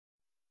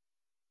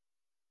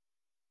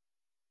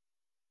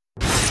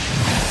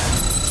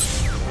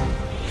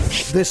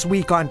This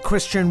week on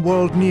Christian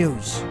World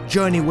News,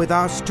 journey with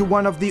us to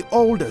one of the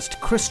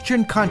oldest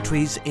Christian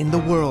countries in the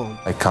world.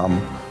 I come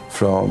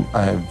from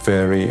a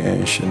very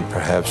ancient,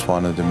 perhaps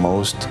one of the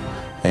most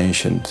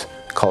ancient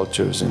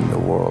cultures in the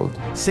world.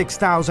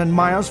 6,000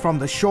 miles from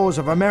the shores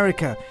of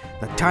America,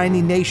 the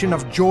tiny nation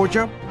of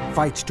Georgia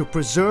fights to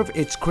preserve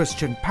its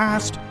Christian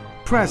past,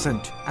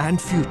 present,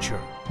 and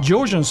future.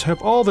 Georgians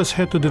have always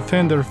had to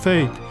defend their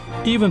faith,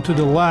 even to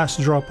the last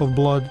drop of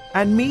blood.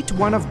 And meet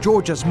one of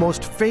Georgia's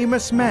most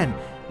famous men,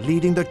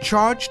 leading the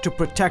charge to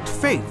protect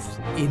faith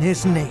in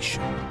his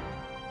nation.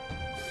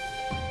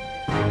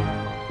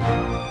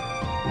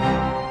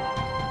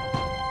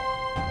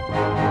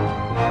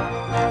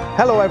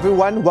 Hello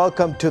everyone,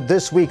 welcome to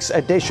this week's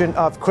edition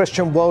of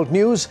Christian World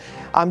News.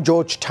 I'm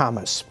George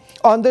Thomas.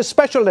 On this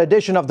special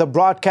edition of the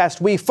broadcast,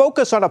 we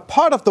focus on a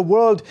part of the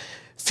world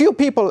few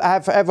people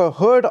have ever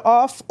heard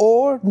of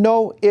or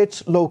know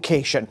its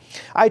location.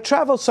 I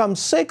traveled some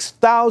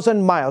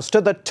 6,000 miles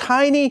to the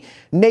tiny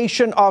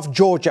nation of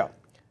Georgia.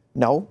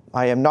 No,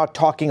 I am not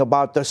talking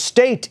about the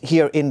state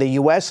here in the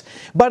U.S.,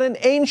 but an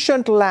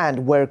ancient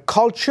land where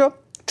culture,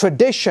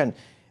 tradition,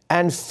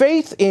 and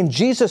faith in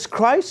Jesus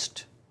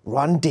Christ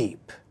run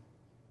deep.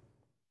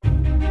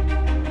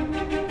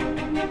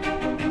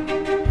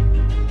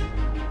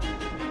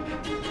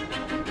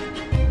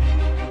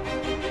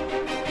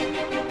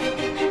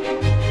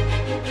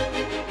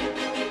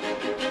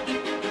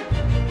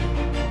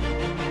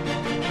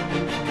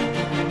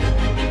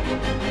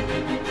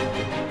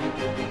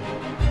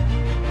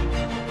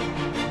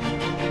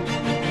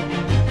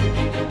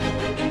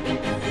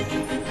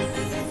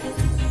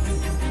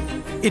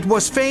 It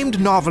was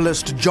famed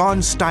novelist John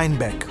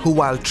Steinbeck who,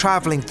 while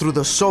traveling through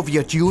the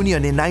Soviet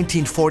Union in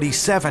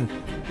 1947,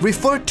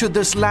 referred to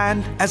this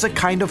land as a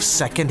kind of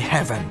second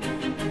heaven.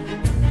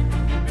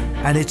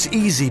 And it's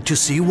easy to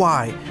see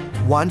why.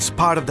 Once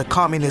part of the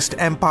Communist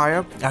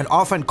Empire and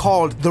often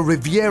called the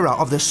Riviera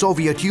of the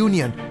Soviet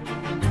Union,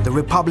 the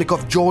Republic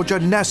of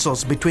Georgia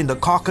nestles between the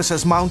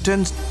Caucasus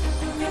Mountains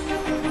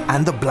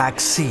and the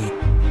Black Sea.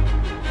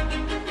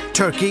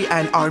 Turkey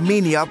and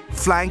Armenia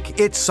flank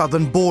its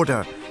southern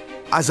border.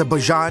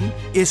 Azerbaijan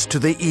is to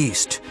the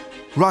east,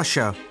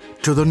 Russia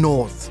to the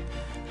north.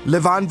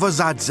 Levan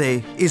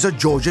Vazadze is a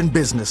Georgian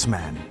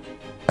businessman.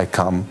 I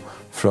come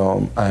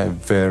from a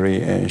very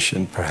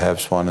ancient,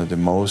 perhaps one of the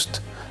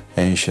most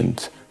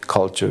ancient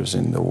cultures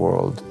in the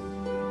world.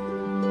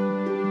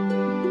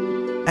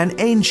 An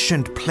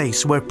ancient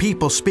place where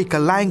people speak a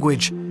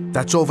language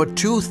that's over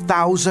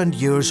 2,000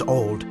 years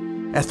old.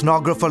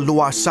 Ethnographer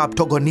Luasab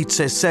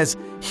Togonitse says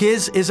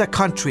his is a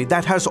country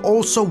that has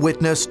also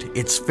witnessed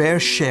its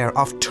fair share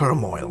of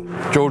turmoil.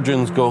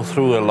 Georgians go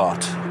through a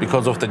lot.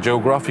 Because of the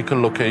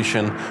geographical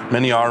location,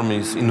 many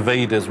armies,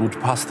 invaders would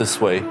pass this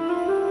way.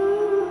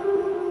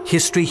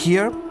 History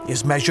here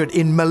is measured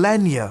in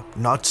millennia,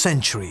 not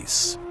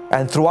centuries.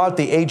 And throughout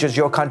the ages,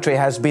 your country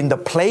has been the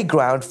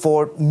playground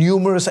for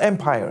numerous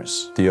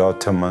empires. The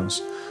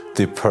Ottomans,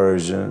 the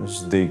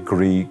Persians, the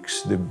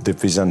Greeks, the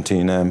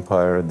Byzantine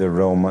Empire, the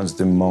Romans,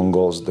 the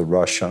Mongols, the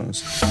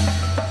Russians.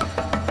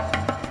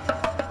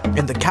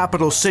 In the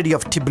capital city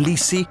of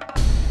Tbilisi,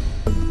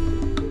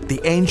 the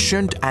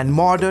ancient and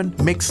modern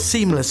mix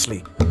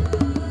seamlessly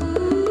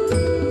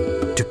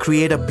to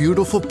create a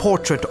beautiful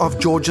portrait of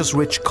Georgia's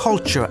rich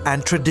culture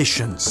and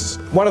traditions.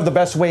 One of the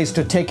best ways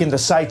to take in the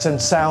sights and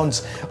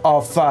sounds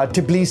of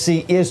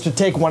Tbilisi is to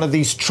take one of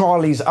these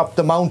trolleys up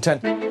the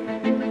mountain.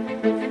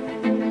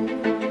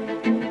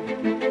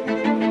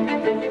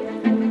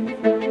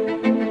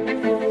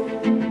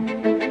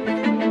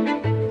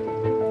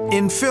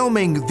 In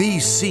filming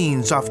these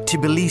scenes of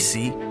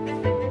Tbilisi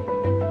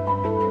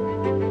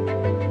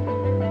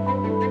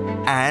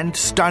and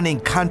stunning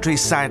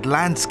countryside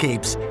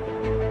landscapes,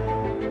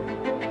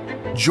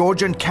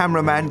 Georgian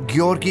cameraman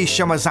Georgi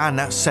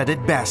Shamazana said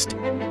it best.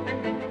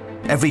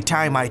 Every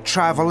time I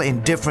travel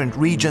in different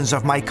regions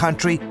of my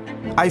country,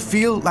 I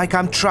feel like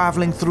I'm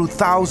traveling through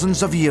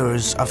thousands of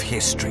years of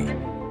history.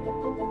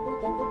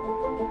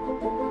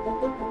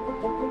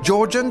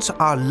 Georgians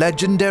are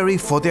legendary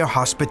for their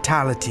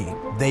hospitality.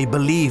 They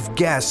believe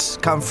guests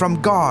come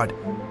from God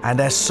and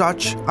as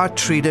such are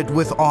treated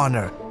with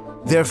honor.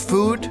 Their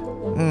food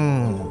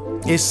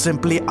is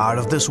simply out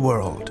of this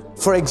world.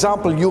 For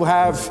example, you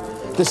have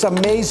this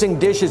amazing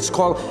dish, it's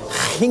called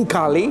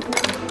khinkali,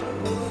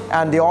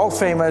 and the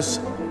all-famous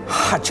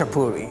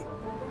hachapuri.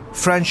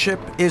 Friendship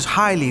is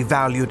highly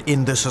valued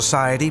in this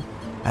society,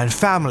 and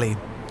family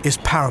is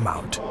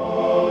paramount.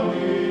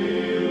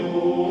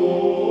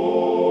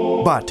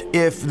 But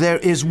if there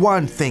is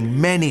one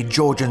thing many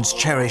Georgians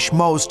cherish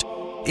most,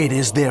 it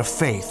is their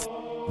faith.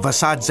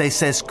 Vazadze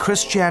says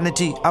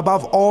Christianity,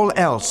 above all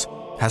else,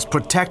 has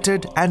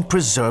protected and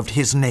preserved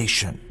his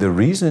nation. The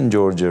reason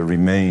Georgia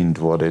remained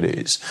what it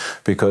is,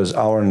 because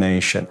our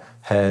nation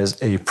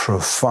has a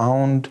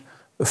profound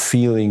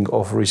feeling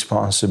of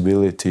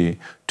responsibility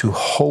to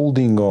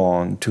holding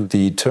on to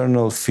the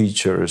eternal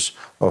features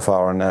of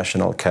our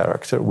national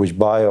character, which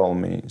by all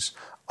means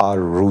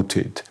are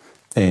rooted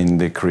in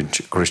the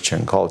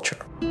Christian culture.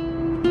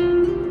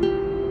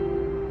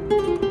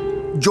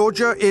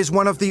 Georgia is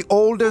one of the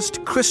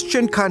oldest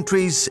Christian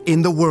countries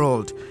in the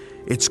world.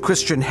 Its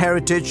Christian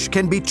heritage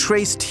can be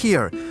traced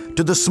here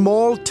to the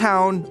small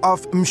town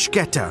of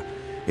Mshketa.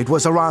 It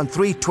was around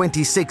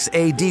 326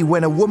 AD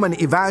when a woman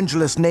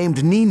evangelist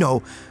named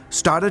Nino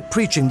started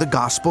preaching the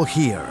gospel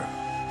here.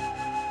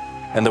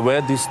 And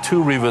where these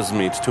two rivers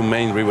meet, two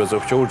main rivers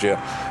of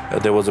Georgia,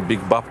 there was a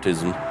big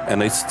baptism.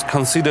 And it's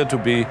considered to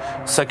be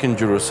second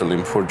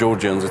Jerusalem for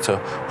Georgians. It's a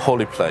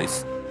holy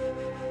place.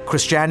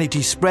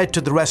 Christianity spread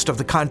to the rest of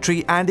the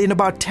country and in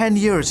about 10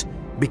 years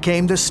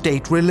became the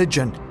state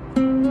religion.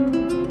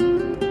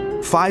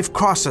 5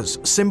 crosses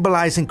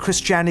symbolizing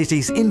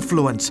Christianity's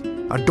influence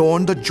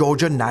adorn the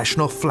Georgia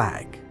national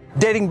flag.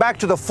 Dating back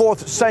to the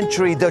 4th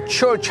century, the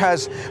church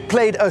has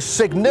played a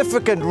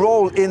significant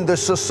role in the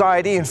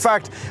society. In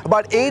fact,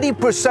 about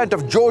 80%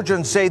 of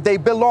Georgians say they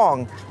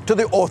belong to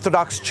the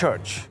Orthodox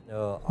Church.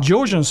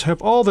 Georgians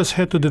have always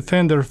had to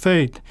defend their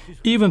faith,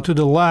 even to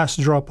the last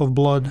drop of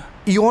blood.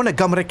 Iona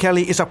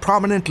Gamrekeli is a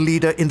prominent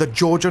leader in the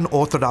Georgian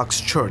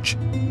Orthodox Church.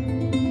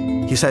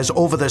 He says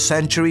over the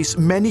centuries,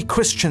 many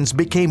Christians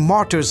became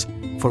martyrs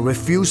for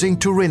refusing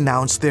to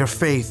renounce their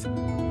faith.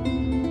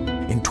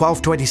 In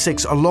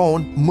 1226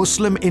 alone,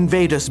 Muslim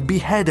invaders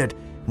beheaded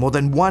more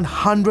than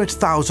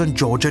 100,000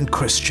 Georgian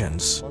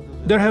Christians.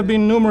 There have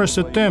been numerous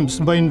attempts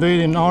by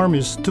invading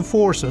armies to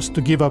force us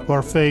to give up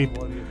our faith,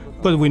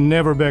 but we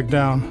never back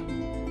down.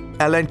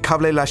 Ellen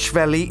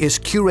Kavlelashvili is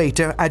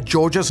curator at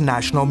Georgia's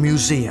National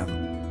Museum.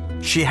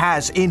 She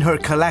has in her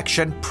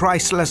collection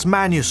priceless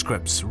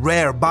manuscripts,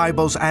 rare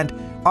Bibles, and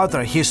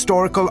other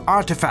historical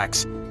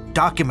artifacts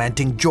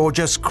documenting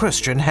Georgia's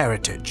Christian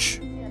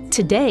heritage.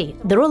 Today,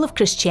 the role of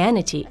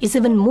Christianity is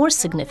even more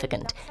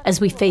significant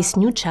as we face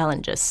new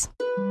challenges.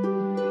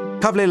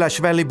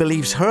 Kavlelashvili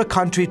believes her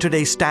country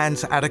today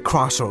stands at a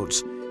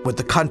crossroads, with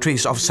the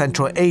countries of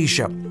Central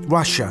Asia,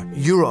 Russia,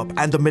 Europe,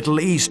 and the Middle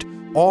East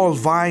all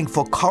vying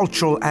for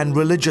cultural and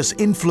religious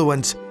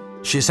influence.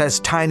 She says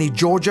tiny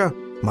Georgia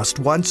must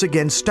once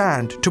again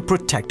stand to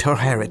protect her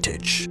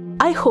heritage.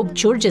 I hope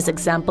Georgia's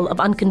example of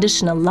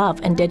unconditional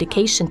love and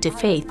dedication to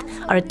faith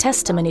are a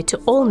testimony to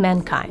all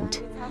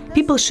mankind.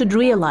 People should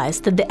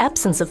realize that the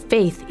absence of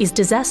faith is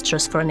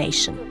disastrous for a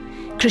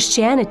nation.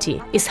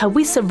 Christianity is how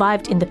we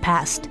survived in the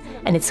past,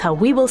 and it's how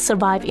we will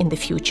survive in the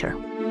future.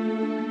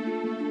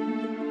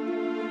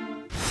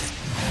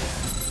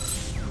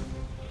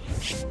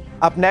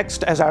 Up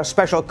next, as our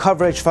special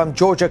coverage from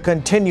Georgia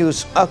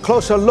continues, a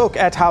closer look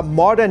at how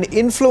modern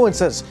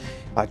influences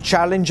are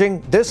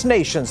challenging this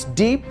nation's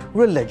deep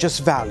religious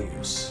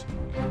values.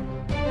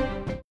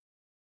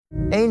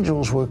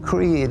 Angels were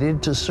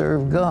created to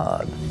serve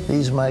God.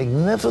 These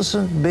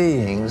magnificent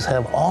beings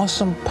have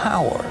awesome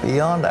power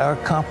beyond our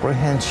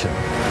comprehension.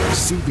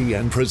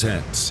 CBN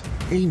presents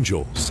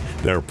Angels,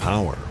 Their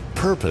Power,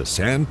 Purpose,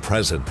 and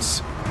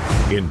Presence.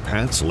 In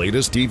Pat's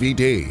latest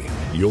DVD,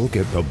 you'll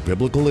get the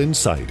biblical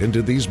insight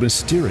into these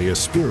mysterious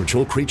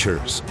spiritual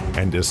creatures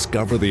and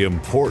discover the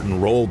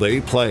important role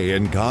they play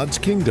in God's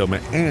kingdom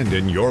and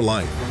in your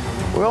life.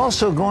 We're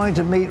also going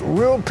to meet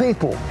real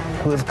people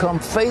who have come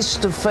face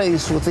to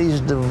face with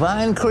these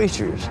divine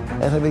creatures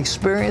and have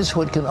experienced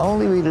what can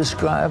only be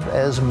described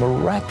as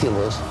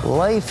miraculous,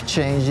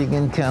 life-changing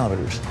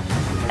encounters.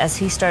 As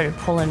he started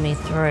pulling me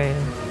through,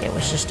 it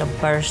was just a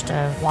burst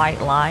of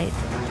white light.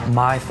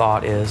 My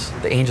thought is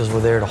the angels were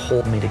there to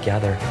hold me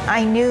together.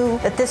 I knew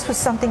that this was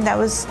something that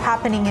was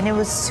happening and it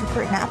was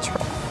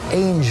supernatural.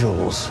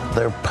 Angels,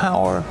 their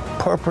power,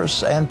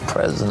 purpose, and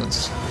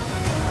presence.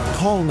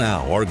 Call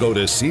now or go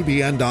to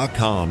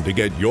CBN.com to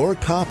get your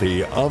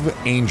copy of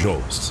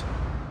Angels.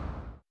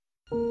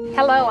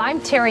 Hello,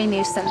 I'm Terry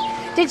Newsom.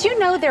 Did you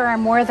know there are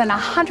more than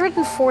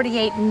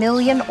 148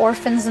 million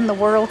orphans in the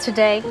world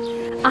today?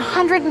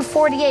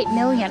 148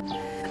 million.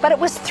 But it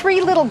was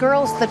 3 little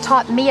girls that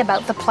taught me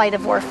about the plight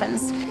of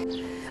orphans.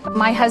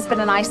 My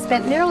husband and I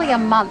spent nearly a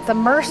month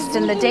immersed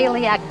in the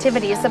daily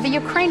activities of a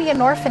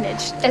Ukrainian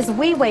orphanage as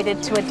we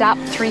waited to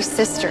adopt 3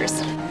 sisters.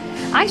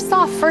 I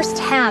saw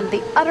firsthand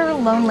the utter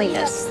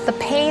loneliness, the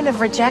pain of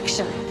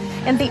rejection,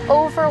 and the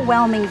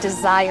overwhelming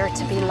desire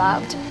to be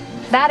loved.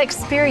 That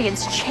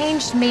experience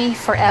changed me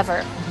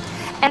forever.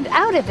 And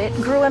out of it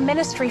grew a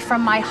ministry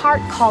from my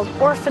heart called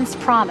Orphans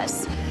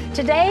Promise.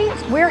 Today,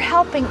 we're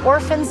helping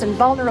orphans and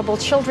vulnerable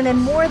children in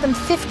more than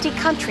 50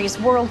 countries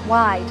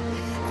worldwide.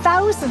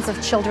 Thousands of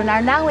children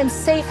are now in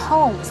safe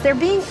homes. They're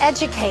being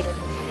educated,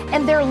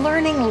 and they're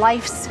learning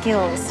life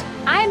skills.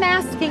 I'm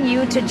asking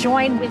you to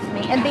join with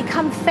me and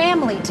become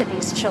family to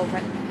these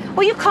children.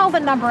 Will you call the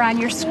number on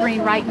your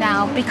screen right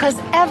now? Because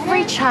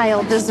every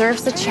child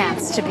deserves a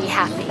chance to be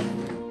happy.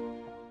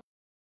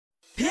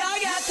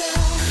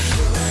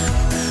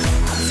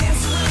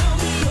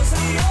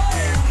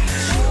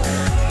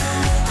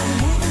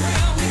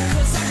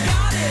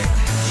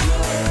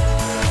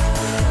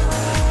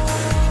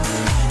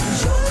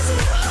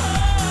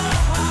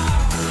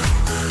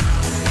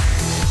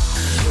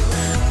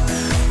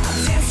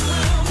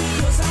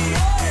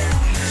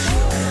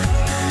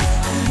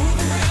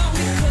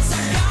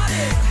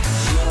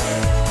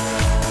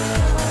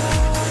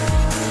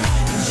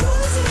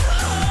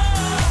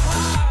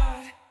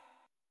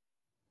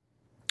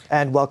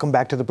 and welcome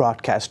back to the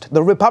broadcast.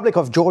 The Republic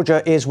of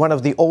Georgia is one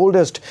of the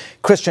oldest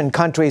Christian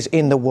countries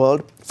in the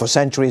world. For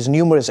centuries,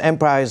 numerous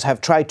empires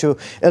have tried to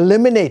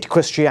eliminate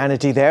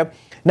Christianity there.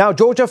 Now,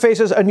 Georgia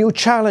faces a new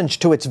challenge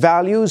to its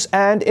values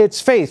and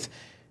its faith,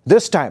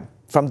 this time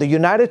from the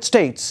United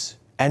States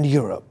and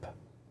Europe.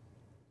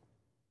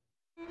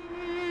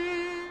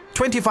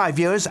 25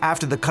 years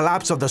after the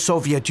collapse of the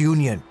Soviet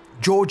Union,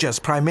 Georgia's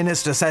Prime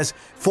Minister says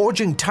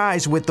forging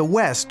ties with the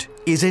West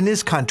is in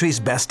his country's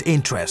best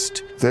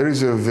interest. There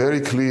is a very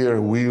clear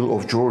will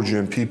of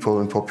Georgian people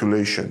and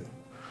population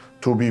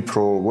to be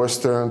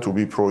pro-Western, to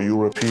be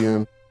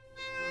pro-European.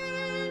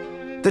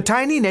 The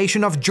tiny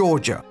nation of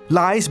Georgia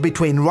lies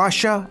between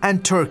Russia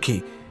and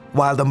Turkey.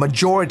 While the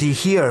majority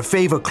here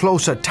favor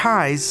closer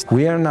ties,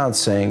 we are not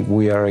saying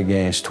we are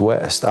against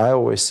West. I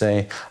always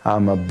say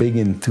I'm a big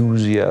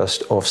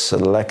enthusiast of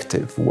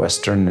selective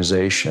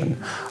westernization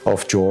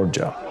of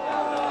Georgia.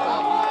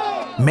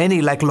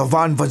 Many like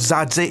Levan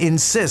Vazadze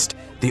insist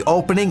the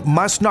opening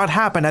must not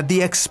happen at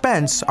the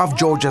expense of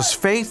Georgia's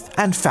faith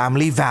and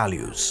family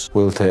values.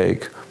 We'll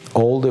take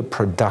all the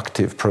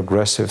productive,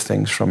 progressive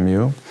things from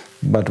you,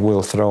 but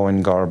we'll throw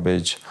in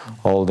garbage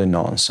all the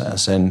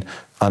nonsense. And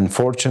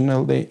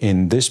unfortunately,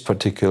 in this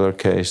particular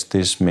case,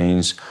 this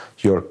means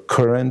your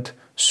current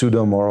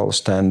pseudo-moral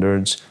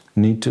standards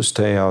need to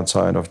stay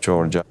outside of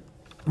Georgia.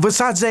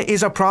 Vazadze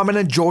is a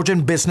prominent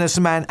Georgian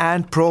businessman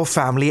and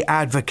pro-family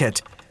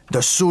advocate.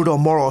 The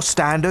pseudo-moral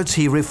standards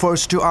he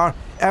refers to are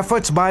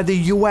efforts by the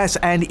US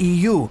and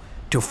EU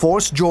to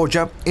force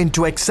Georgia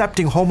into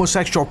accepting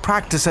homosexual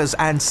practices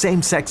and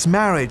same-sex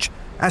marriage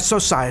as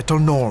societal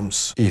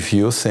norms. If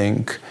you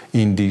think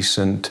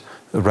indecent,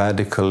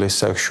 radically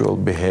sexual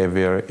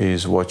behavior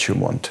is what you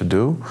want to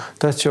do,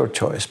 that's your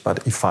choice.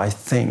 But if I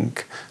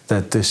think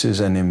that this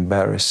is an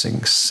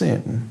embarrassing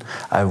sin,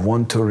 I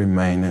want to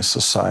remain a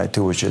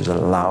society which is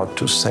allowed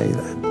to say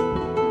that.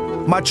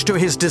 Much to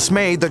his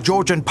dismay, the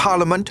Georgian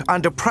parliament,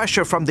 under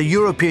pressure from the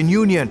European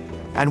Union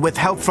and with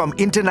help from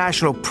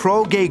international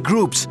pro-gay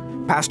groups,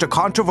 passed a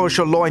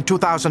controversial law in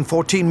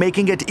 2014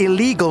 making it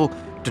illegal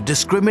to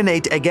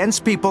discriminate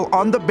against people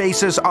on the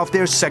basis of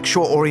their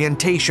sexual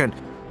orientation.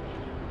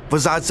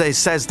 Vazadze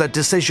says the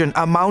decision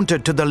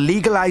amounted to the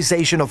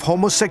legalization of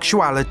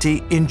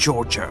homosexuality in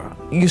Georgia.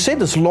 You say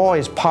this law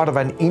is part of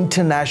an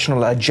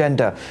international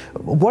agenda.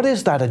 What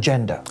is that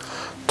agenda?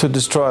 To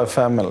destroy a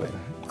family.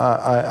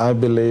 I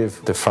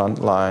believe the front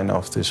line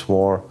of this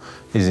war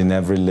is in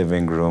every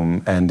living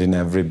room and in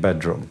every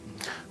bedroom,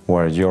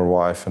 where your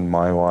wife and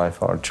my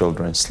wife, our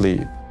children,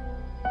 sleep.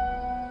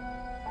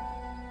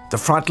 The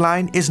front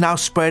line is now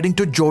spreading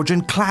to Georgian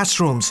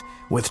classrooms,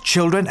 with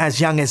children as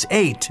young as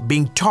 8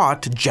 being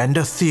taught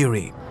gender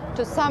theory.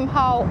 To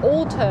somehow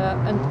alter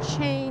and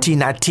change.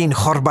 Tinatin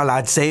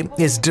Khorbaladze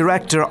is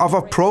director of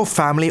a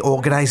pro-family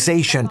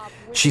organization.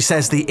 She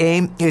says the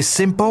aim is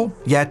simple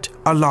yet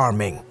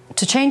alarming.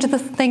 To change the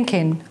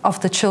thinking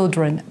of the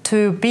children,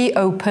 to be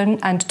open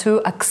and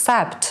to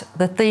accept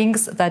the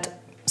things that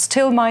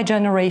still my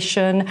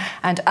generation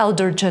and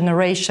elder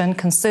generation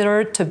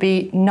considered to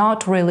be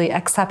not really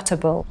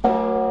acceptable.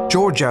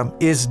 Georgia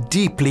is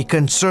deeply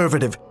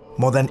conservative.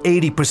 More than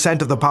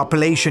 80% of the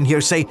population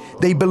here say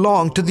they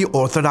belong to the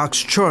Orthodox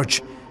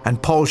Church,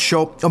 and polls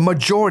show a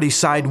majority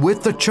side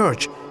with the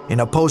church in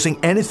opposing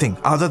anything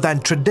other than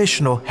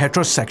traditional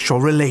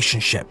heterosexual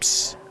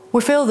relationships.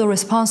 We feel the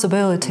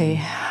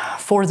responsibility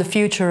for the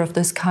future of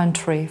this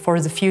country, for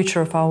the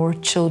future of our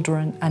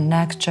children and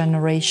next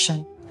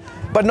generation.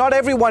 But not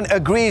everyone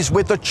agrees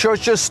with the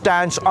church's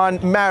stance on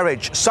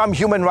marriage. Some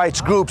human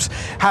rights groups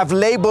have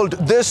labeled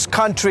this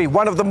country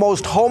one of the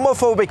most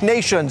homophobic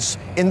nations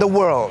in the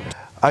world.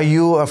 Are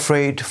you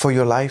afraid for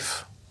your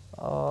life?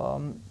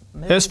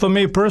 As for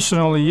me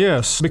personally,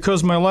 yes,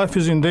 because my life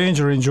is in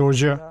danger in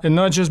Georgia, and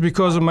not just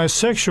because of my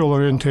sexual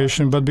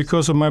orientation, but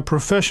because of my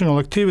professional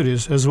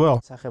activities as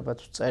well.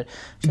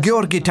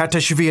 Georgi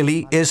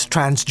Tatashvili is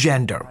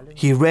transgender.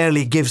 He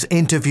rarely gives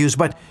interviews,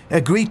 but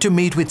agreed to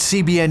meet with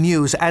CBN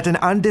News at an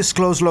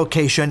undisclosed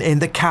location in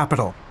the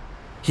capital.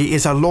 He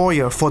is a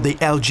lawyer for the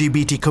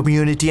LGBT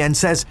community and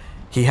says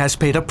he has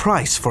paid a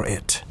price for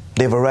it.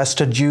 They've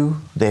arrested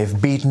you,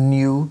 they've beaten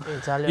you.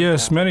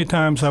 Yes, many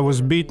times I was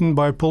beaten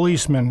by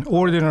policemen,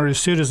 ordinary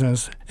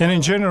citizens, and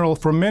in general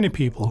from many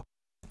people.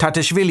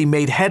 Tatashvili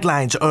made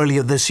headlines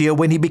earlier this year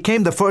when he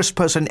became the first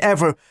person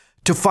ever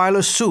to file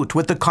a suit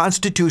with the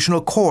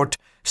Constitutional Court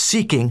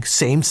seeking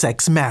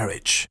same-sex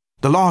marriage.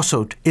 The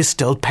lawsuit is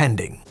still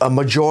pending. A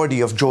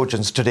majority of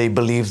Georgians today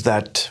believe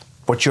that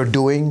what you're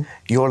doing,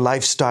 your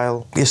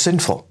lifestyle, is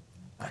sinful.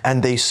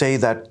 And they say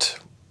that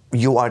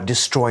you are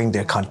destroying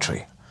their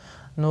country.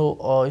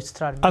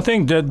 I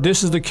think that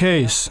this is the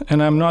case,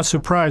 and I'm not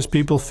surprised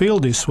people feel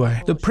this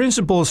way. The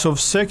principles of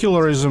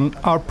secularism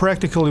are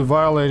practically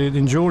violated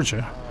in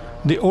Georgia.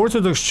 The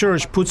Orthodox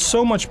Church puts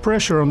so much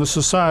pressure on the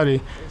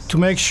society to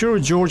make sure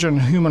Georgian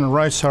human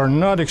rights are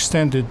not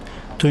extended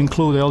to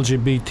include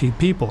LGBT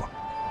people.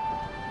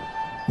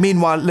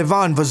 Meanwhile,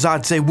 Levan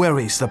Vazadze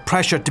worries the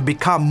pressure to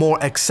become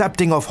more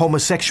accepting of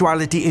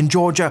homosexuality in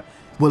Georgia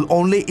will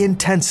only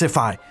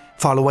intensify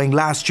following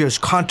last year's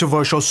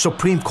controversial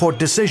Supreme Court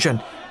decision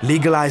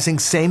legalizing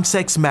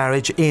same-sex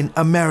marriage in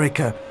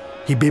America.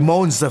 He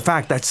bemoans the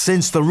fact that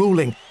since the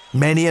ruling,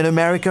 many in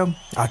America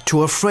are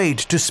too afraid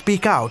to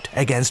speak out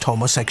against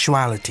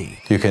homosexuality.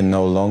 You can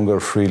no longer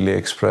freely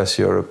express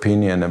your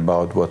opinion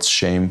about what's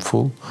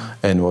shameful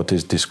and what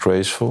is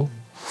disgraceful,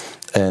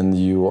 and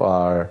you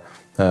are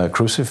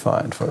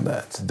crucified for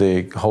that.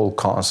 The whole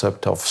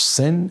concept of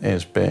sin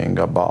is being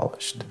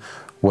abolished.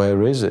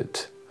 Where is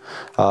it?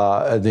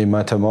 The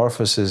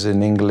metamorphosis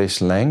in English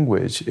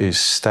language is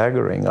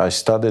staggering. I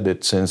studied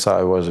it since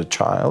I was a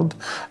child,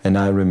 and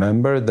I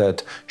remember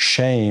that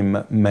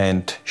shame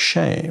meant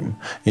shame.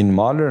 In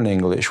modern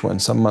English, when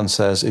someone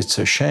says it's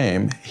a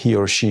shame, he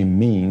or she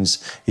means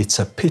it's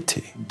a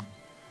pity.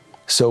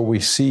 So we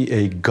see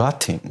a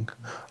gutting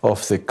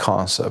of the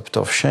concept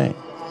of shame.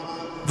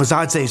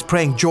 Vazadze is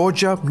praying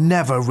Georgia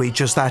never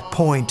reaches that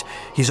point.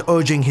 He's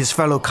urging his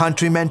fellow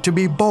countrymen to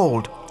be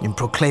bold in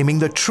proclaiming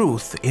the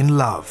truth in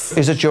love.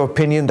 Is it your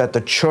opinion that the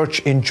church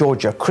in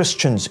Georgia,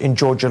 Christians in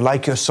Georgia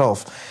like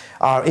yourself,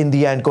 are in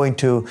the end going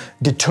to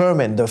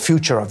determine the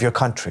future of your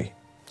country?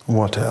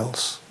 What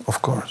else?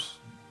 Of course.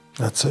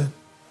 That's it.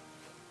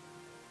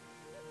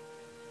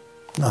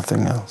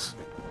 Nothing else.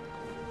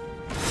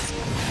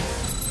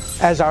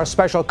 As our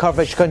special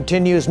coverage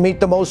continues, meet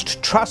the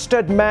most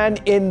trusted man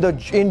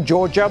in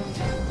Georgia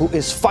who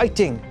is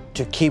fighting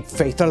to keep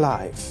faith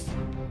alive.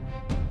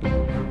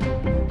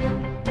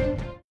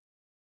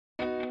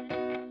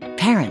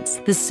 Parents,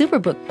 the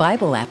Superbook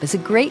Bible app is a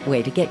great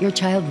way to get your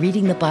child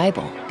reading the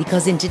Bible,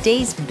 because in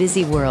today's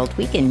busy world,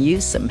 we can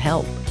use some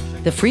help.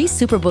 The free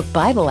Superbook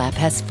Bible app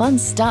has fun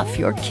stuff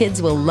your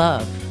kids will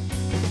love.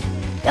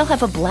 They'll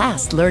have a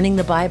blast learning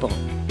the Bible,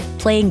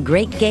 playing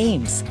great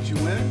games,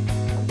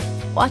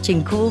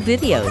 watching cool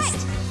videos,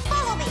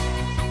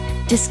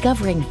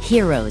 discovering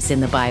heroes in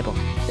the Bible.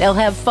 They'll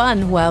have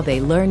fun while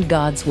they learn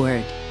God's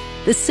Word.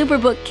 The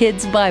Superbook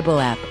Kids Bible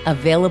app,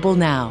 available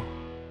now.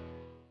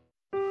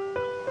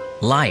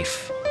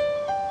 Life.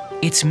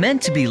 It's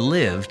meant to be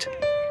lived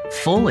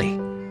fully.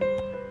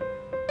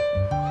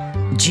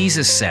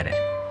 Jesus said it.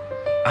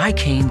 I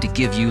came to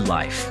give you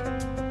life.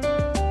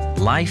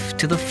 Life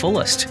to the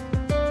fullest.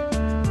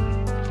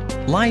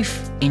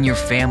 Life in your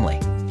family.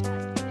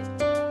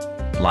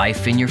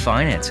 Life in your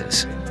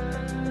finances.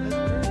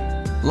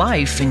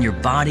 Life in your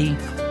body,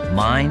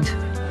 mind,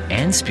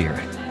 and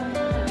spirit.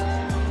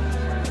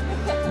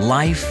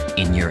 Life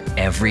in your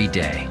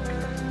everyday.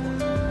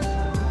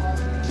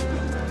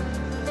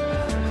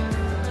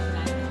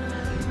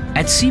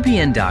 At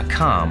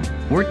CBN.com,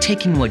 we're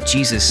taking what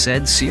Jesus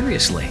said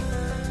seriously.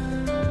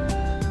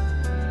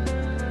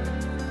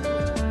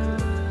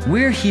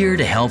 We're here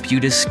to help you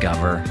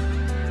discover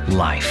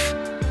life.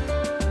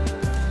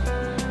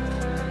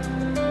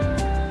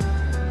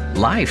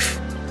 Life.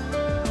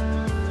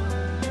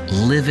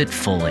 Live it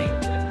fully.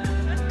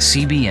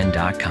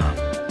 CBN.com.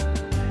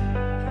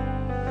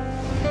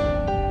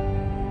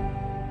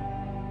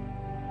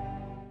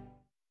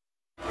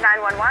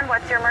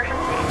 What's your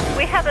emergency?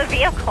 We have a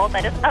vehicle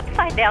that is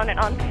upside down and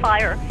on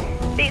fire.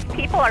 These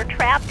people are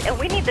trapped and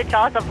we need the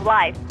jaws of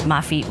life.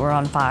 My feet were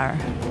on fire.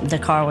 The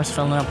car was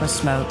filling up with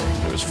smoke.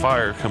 There was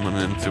fire coming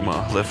in through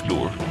my left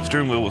door. The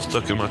steering wheel was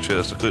stuck in my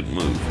chest. I couldn't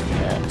move.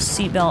 The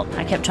seatbelt,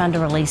 I kept trying to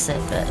release it,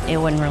 but it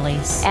wouldn't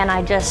release. And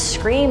I just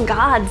screamed,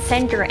 God,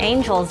 send your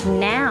angels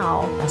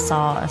now. I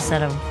saw a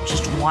set of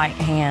just white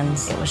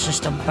hands. It was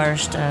just a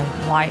burst of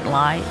white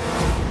light.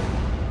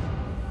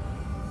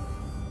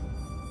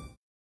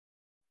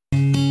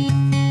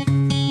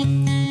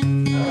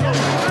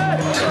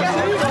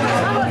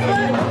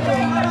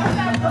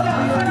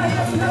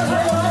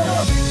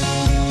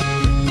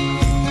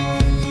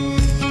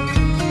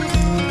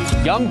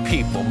 Young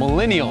people,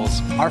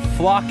 millennials, are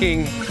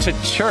flocking to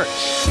church.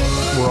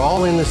 We're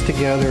all in this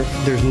together.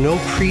 There's no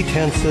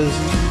pretenses.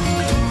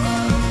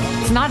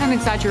 It's not an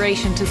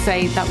exaggeration to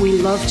say that we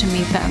love to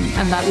meet them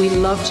and that we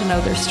love to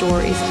know their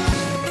stories.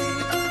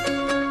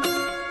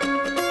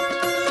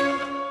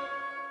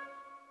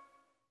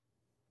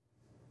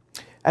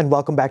 And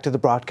welcome back to the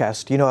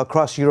broadcast. You know,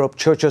 across Europe,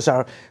 churches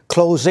are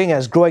closing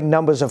as growing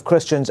numbers of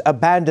Christians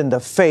abandon the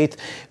faith.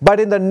 But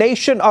in the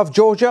nation of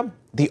Georgia,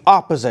 the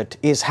opposite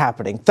is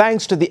happening.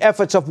 Thanks to the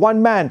efforts of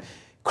one man,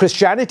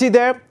 Christianity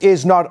there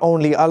is not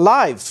only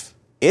alive,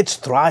 it's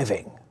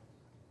thriving.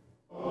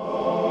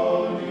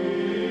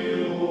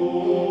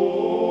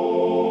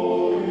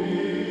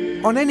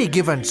 On any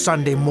given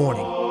Sunday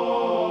morning,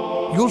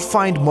 you'll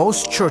find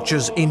most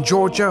churches in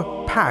Georgia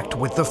packed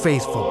with the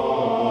faithful.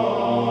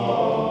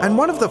 And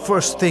one of the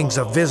first things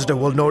a visitor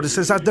will notice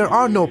is that there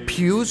are no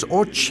pews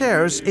or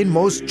chairs in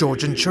most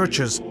Georgian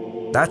churches.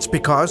 That's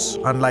because,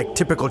 unlike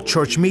typical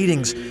church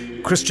meetings,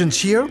 Christians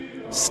here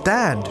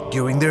stand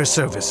during their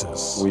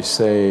services. We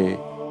say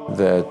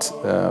that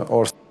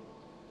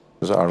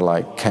Orthodox are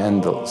like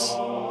candles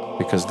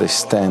because they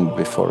stand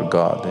before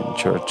God in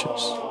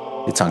churches.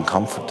 It's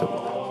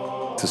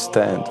uncomfortable to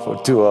stand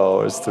for 2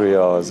 hours, 3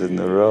 hours in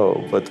a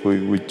row, but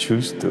we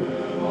choose to.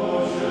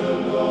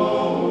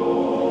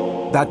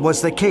 That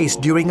was the case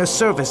during a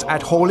service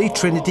at Holy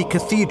Trinity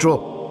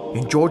Cathedral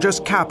in Georgia's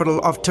capital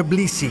of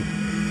Tbilisi,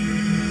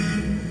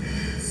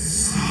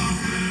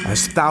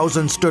 as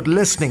thousands stood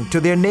listening to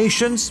their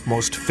nation's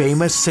most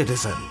famous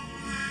citizen.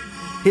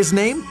 His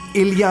name,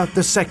 Ilya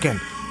II,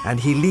 and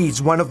he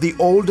leads one of the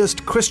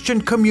oldest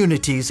Christian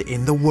communities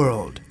in the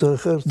world.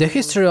 The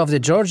history of the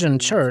Georgian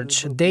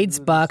church dates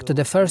back to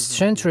the 1st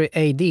century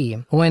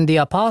AD, when the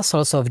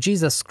apostles of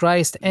Jesus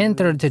Christ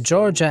entered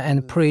Georgia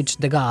and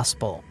preached the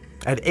gospel.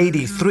 At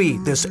 83,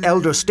 this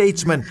elder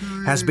statesman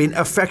has been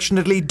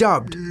affectionately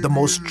dubbed the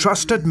most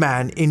trusted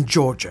man in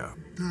Georgia.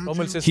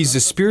 He's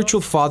the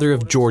spiritual father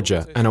of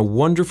Georgia and a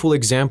wonderful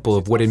example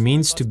of what it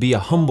means to be a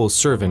humble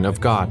servant of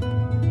God.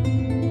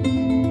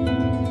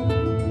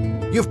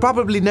 You've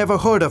probably never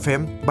heard of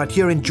him, but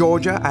here in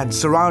Georgia and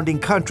surrounding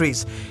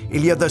countries,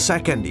 Ilya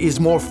II is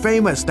more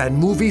famous than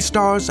movie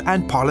stars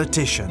and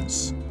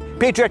politicians.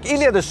 Patriarch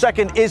Ilya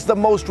II is the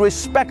most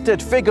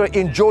respected figure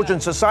in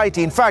Georgian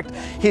society. In fact,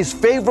 his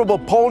favorable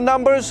poll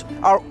numbers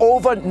are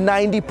over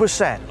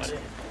 90%.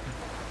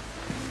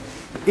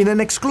 In an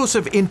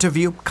exclusive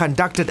interview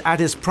conducted at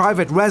his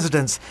private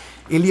residence,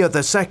 Ilya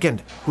II,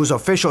 whose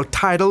official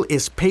title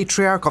is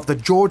Patriarch of the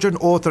Georgian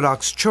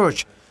Orthodox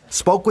Church,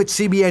 spoke with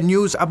CBN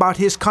News about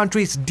his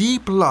country's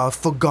deep love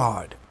for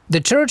God. The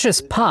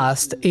church's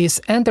past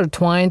is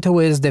intertwined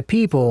with the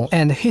people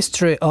and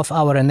history of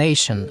our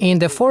nation. In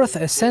the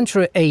 4th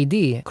century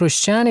AD,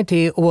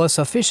 Christianity was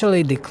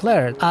officially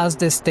declared as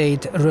the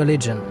state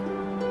religion.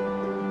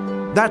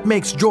 That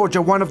makes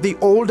Georgia one of the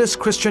oldest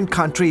Christian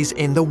countries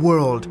in the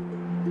world.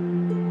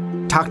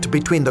 Tucked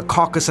between the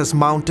Caucasus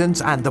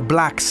Mountains and the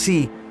Black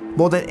Sea,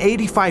 more than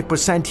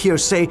 85% here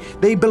say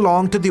they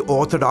belong to the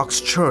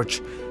Orthodox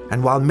Church.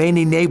 And while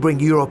many neighboring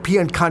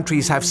European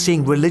countries have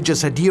seen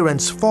religious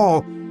adherence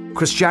fall,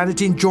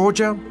 Christianity in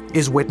Georgia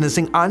is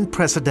witnessing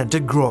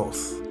unprecedented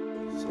growth.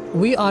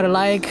 We are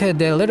like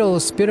the little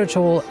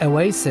spiritual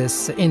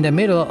oasis in the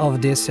middle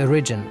of this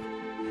region.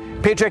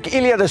 Patriarch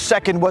Ilya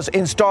II was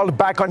installed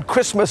back on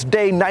Christmas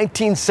Day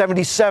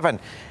 1977,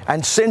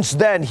 and since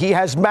then he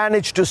has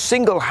managed to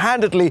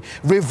single-handedly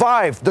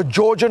revive the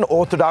Georgian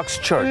Orthodox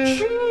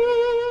Church.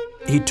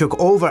 He took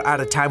over at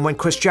a time when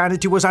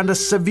Christianity was under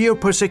severe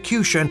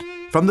persecution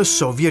from the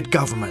Soviet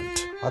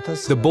government.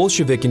 The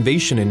Bolshevik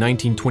invasion in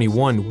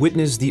 1921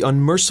 witnessed the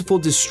unmerciful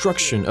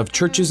destruction of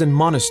churches and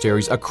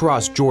monasteries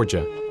across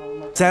Georgia.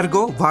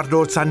 Sergo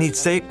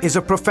Vardortsanidze is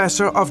a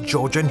professor of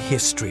Georgian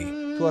history.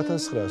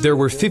 There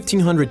were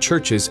 1,500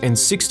 churches and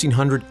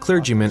 1,600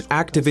 clergymen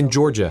active in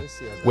Georgia.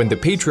 When the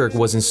Patriarch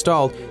was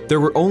installed,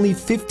 there were only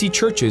 50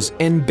 churches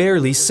and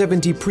barely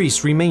 70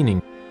 priests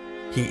remaining.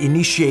 He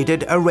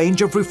initiated a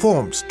range of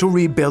reforms to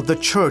rebuild the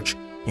church,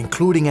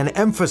 including an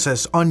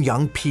emphasis on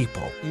young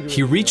people.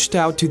 He reached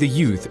out to the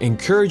youth,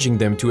 encouraging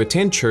them to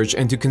attend church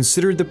and to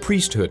consider the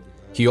priesthood.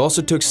 He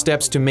also took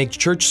steps to make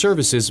church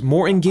services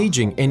more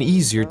engaging and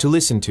easier to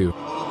listen to.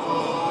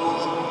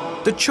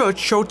 The church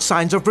showed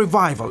signs of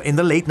revival in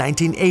the late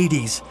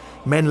 1980s.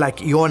 Men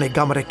like Ione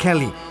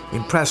Gamarekeli,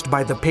 impressed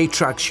by the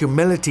Patriarch's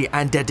humility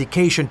and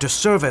dedication to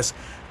service,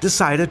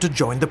 decided to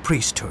join the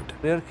priesthood.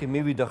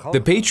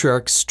 The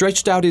Patriarch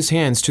stretched out his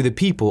hands to the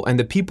people and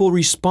the people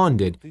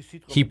responded.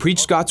 He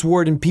preached God's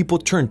word and people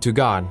turned to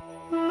God.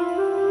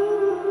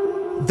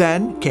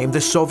 Then came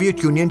the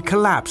Soviet Union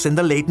collapse in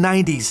the late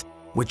 90s,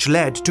 which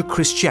led to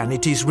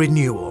Christianity's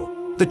renewal.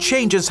 The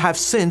changes have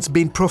since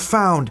been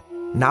profound.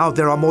 Now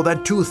there are more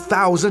than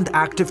 2,000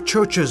 active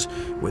churches,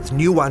 with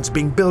new ones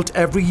being built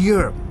every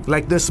year,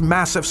 like this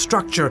massive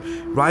structure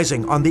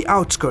rising on the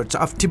outskirts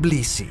of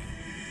Tbilisi.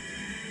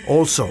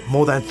 Also,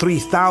 more than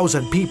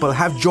 3,000 people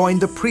have joined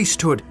the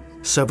priesthood,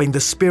 serving the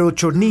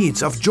spiritual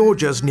needs of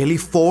Georgia's nearly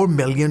 4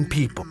 million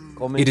people.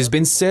 It has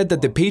been said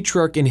that the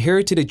Patriarch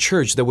inherited a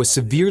church that was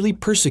severely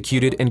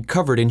persecuted and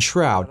covered in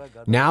shroud.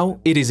 Now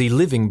it is a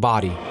living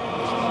body.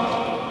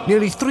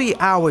 Nearly 3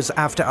 hours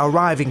after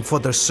arriving for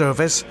the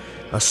service,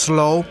 a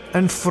slow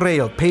and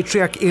frail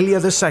Patriarch Ilya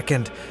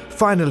II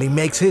finally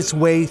makes his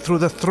way through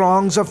the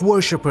throngs of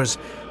worshippers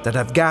that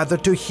have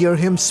gathered to hear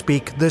him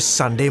speak this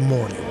Sunday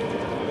morning.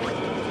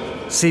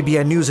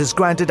 CBN News is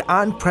granted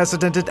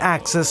unprecedented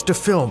access to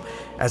film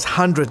as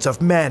hundreds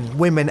of men,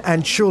 women,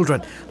 and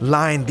children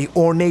line the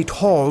ornate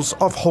halls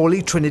of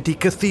Holy Trinity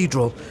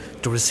Cathedral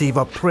to receive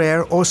a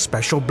prayer or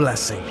special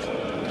blessing.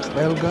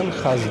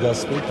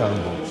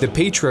 The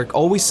Patriarch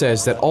always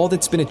says that all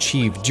that's been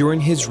achieved during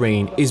his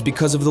reign is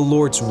because of the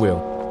Lord's will.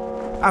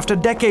 After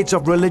decades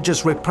of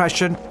religious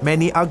repression,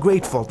 many are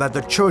grateful that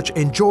the church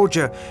in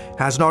Georgia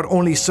has not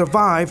only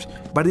survived,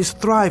 but is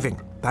thriving,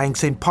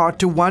 thanks in part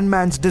to one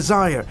man's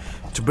desire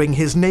to bring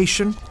his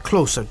nation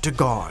closer to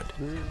God.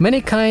 Many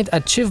kind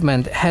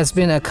achievement has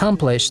been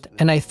accomplished,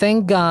 and I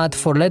thank God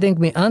for letting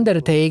me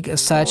undertake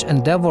such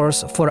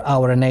endeavors for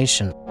our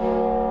nation.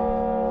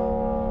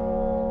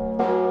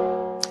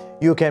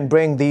 You can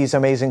bring these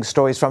amazing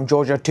stories from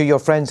Georgia to your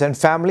friends and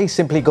family.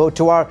 Simply go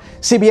to our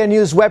CBN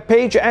News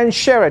webpage and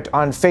share it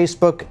on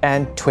Facebook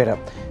and Twitter.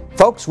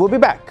 Folks, we'll be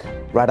back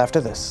right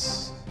after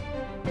this.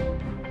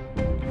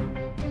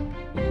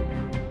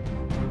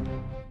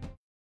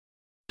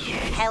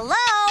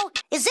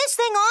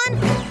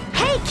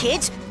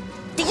 kids,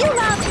 do you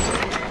love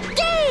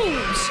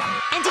games?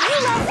 And do you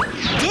love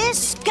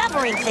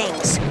discovering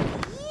things?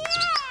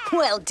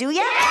 Well, do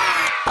ya?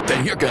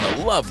 Then you're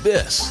gonna love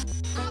this.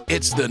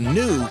 It's the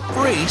new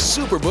free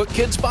Superbook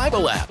Kids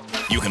Bible app.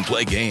 You can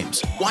play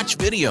games, watch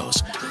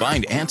videos,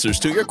 find answers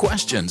to your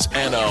questions,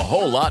 and a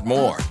whole lot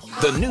more.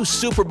 The new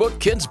Superbook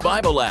Kids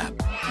Bible app.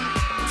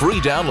 Free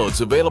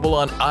downloads available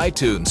on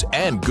iTunes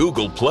and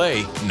Google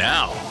Play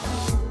now.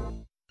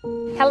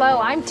 Hello,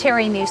 I'm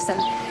Terry Newsom.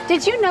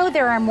 Did you know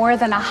there are more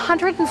than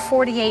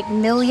 148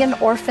 million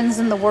orphans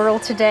in the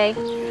world today?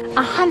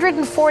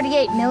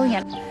 148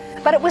 million.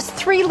 But it was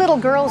 3 little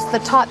girls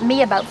that taught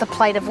me about the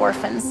plight of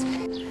orphans.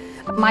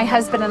 My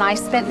husband and I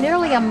spent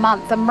nearly a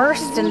month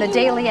immersed in the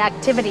daily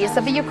activities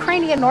of a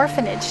Ukrainian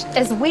orphanage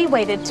as we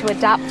waited to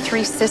adopt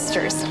 3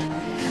 sisters.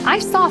 I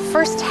saw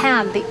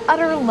firsthand the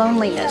utter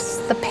loneliness,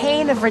 the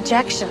pain of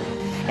rejection,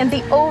 and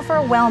the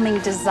overwhelming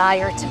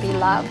desire to be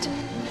loved.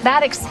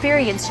 That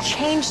experience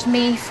changed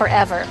me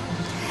forever.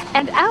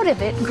 And out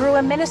of it grew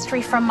a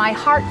ministry from my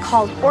heart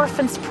called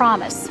Orphans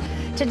Promise.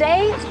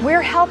 Today,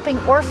 we're helping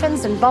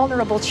orphans and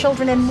vulnerable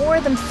children in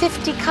more than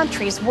 50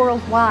 countries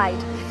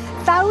worldwide.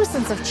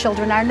 Thousands of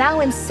children are now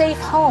in safe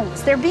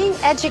homes. They're being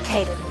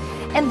educated,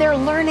 and they're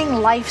learning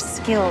life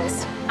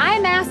skills.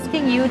 I'm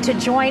asking you to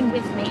join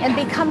with me and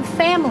become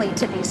family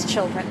to these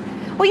children.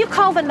 Will you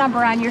call the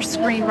number on your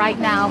screen right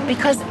now?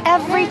 Because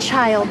every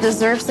child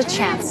deserves a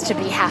chance to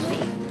be happy.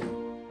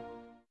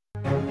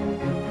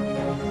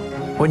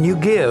 When you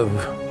give,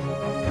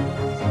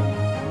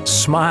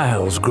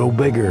 smiles grow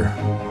bigger.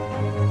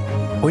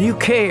 When you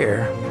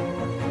care,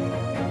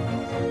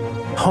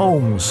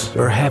 homes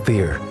are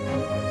happier.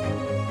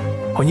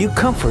 When you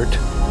comfort,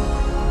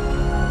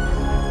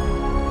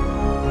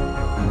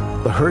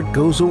 the hurt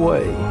goes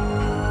away.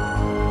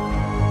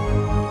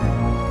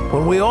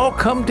 When we all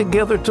come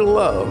together to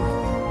love,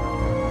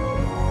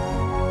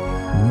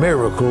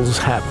 miracles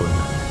happen.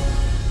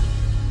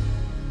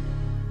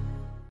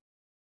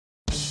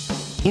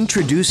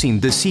 Introducing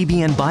the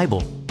CBN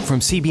Bible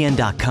from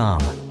CBN.com.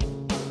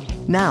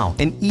 Now,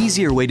 an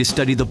easier way to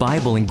study the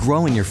Bible and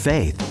grow in your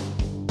faith.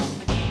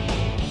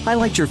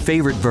 Highlight your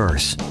favorite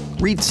verse.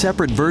 Read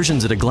separate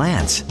versions at a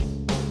glance.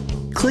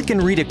 Click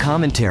and read a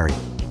commentary.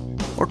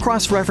 Or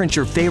cross-reference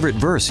your favorite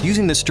verse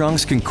using the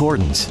Strong's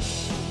Concordance.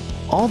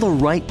 All the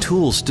right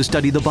tools to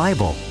study the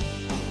Bible,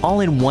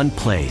 all in one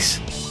place.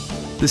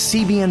 The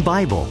CBN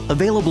Bible,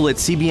 available at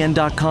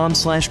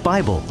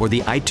cbn.com/Bible or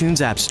the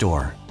iTunes App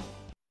Store.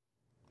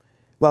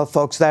 Well,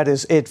 folks, that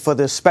is it for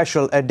this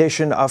special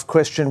edition of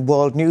Christian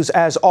World News.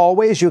 As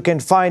always, you can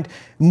find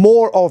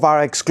more of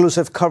our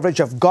exclusive coverage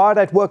of God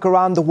at work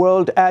around the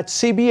world at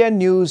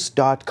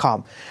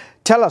cbnnews.com.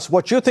 Tell us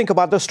what you think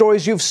about the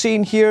stories you've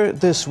seen here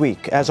this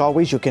week. As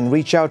always, you can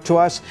reach out to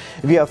us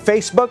via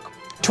Facebook,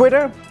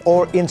 Twitter,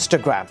 or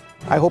Instagram.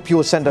 I hope you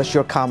will send us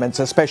your comments,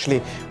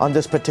 especially on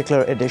this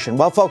particular edition.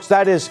 Well, folks,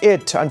 that is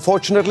it,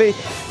 unfortunately,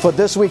 for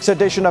this week's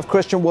edition of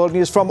Christian World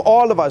News. From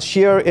all of us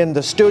here in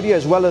the studio,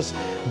 as well as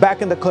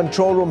back in the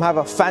control room, have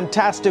a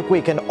fantastic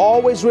week. And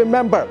always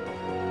remember,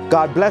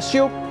 God bless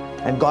you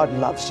and God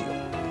loves you.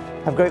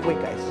 Have a great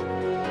week, guys.